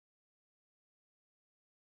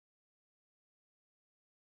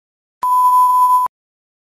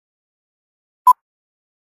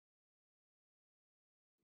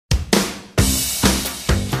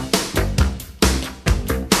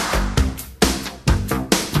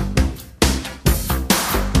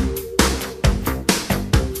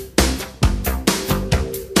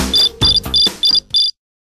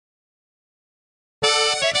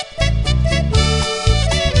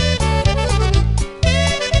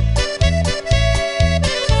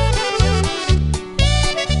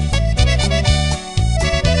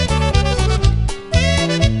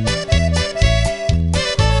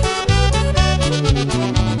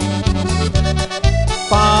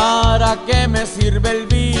sirve el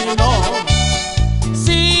vino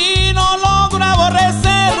si no logro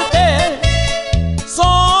aborrecerte?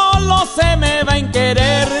 Solo se me va en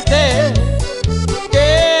quererte.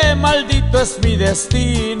 Qué maldito es mi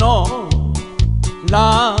destino.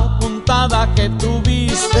 La puntada que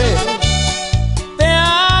tuviste te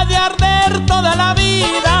ha de arder toda la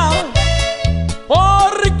vida,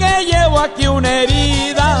 porque llevo aquí una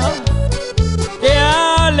herida que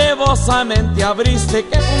alevosamente abriste.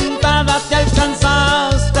 Qué puntada te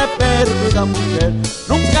alcanzaste, perdida mujer.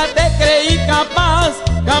 Nunca te creí capaz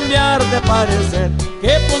cambiar de parecer.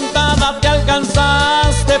 Qué puntada te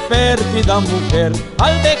alcanzaste, perdida mujer,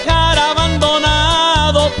 al dejar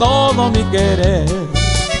abandonado todo mi querer.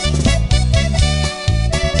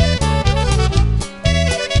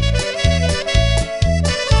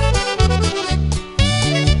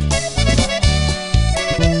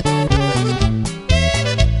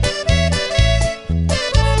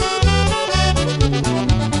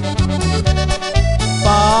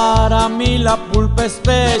 Para mí la pulpa es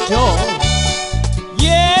pecho y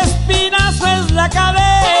espinazo es la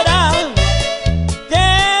cadera.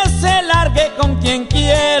 Que se largue con quien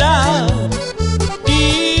quiera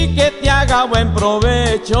y que te haga buen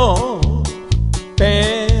provecho.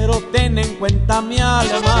 Pero ten en cuenta, mi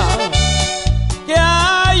alma, que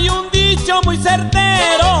hay un dicho muy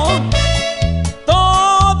certero: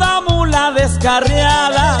 toda mula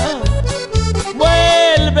descarriada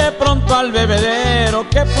vuelve pronto al bebedero.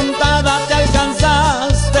 Qué puntada te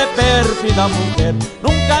alcanzaste, pérfida mujer.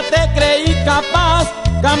 Nunca te creí capaz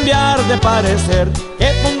cambiar de parecer.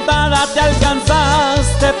 Qué puntada te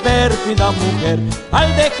alcanzaste, pérfida mujer,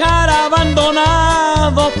 al dejar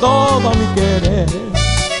abandonado todo mi querer.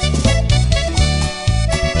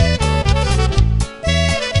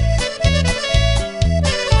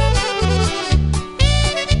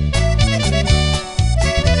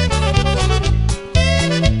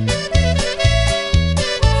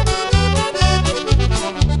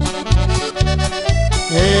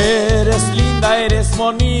 Eres linda, eres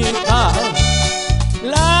bonita,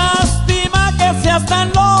 lástima que seas tan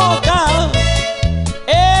loca.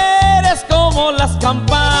 Eres como las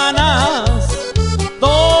campanas,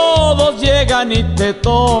 todos llegan y te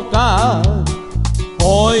tocan.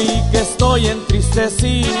 Hoy que estoy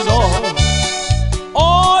entristecido,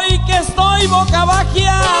 hoy que estoy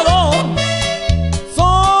bocabajeado,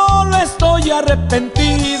 solo estoy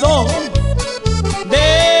arrepentido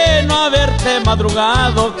de no haberte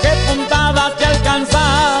madrugado. Qué puntada te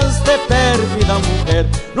alcanzaste, pérfida mujer.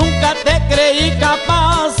 Nunca te creí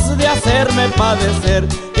capaz de hacerme padecer.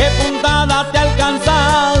 Qué puntada te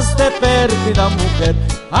alcanzaste, pérfida mujer,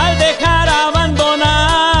 al dejar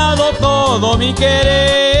abandonado todo mi querer.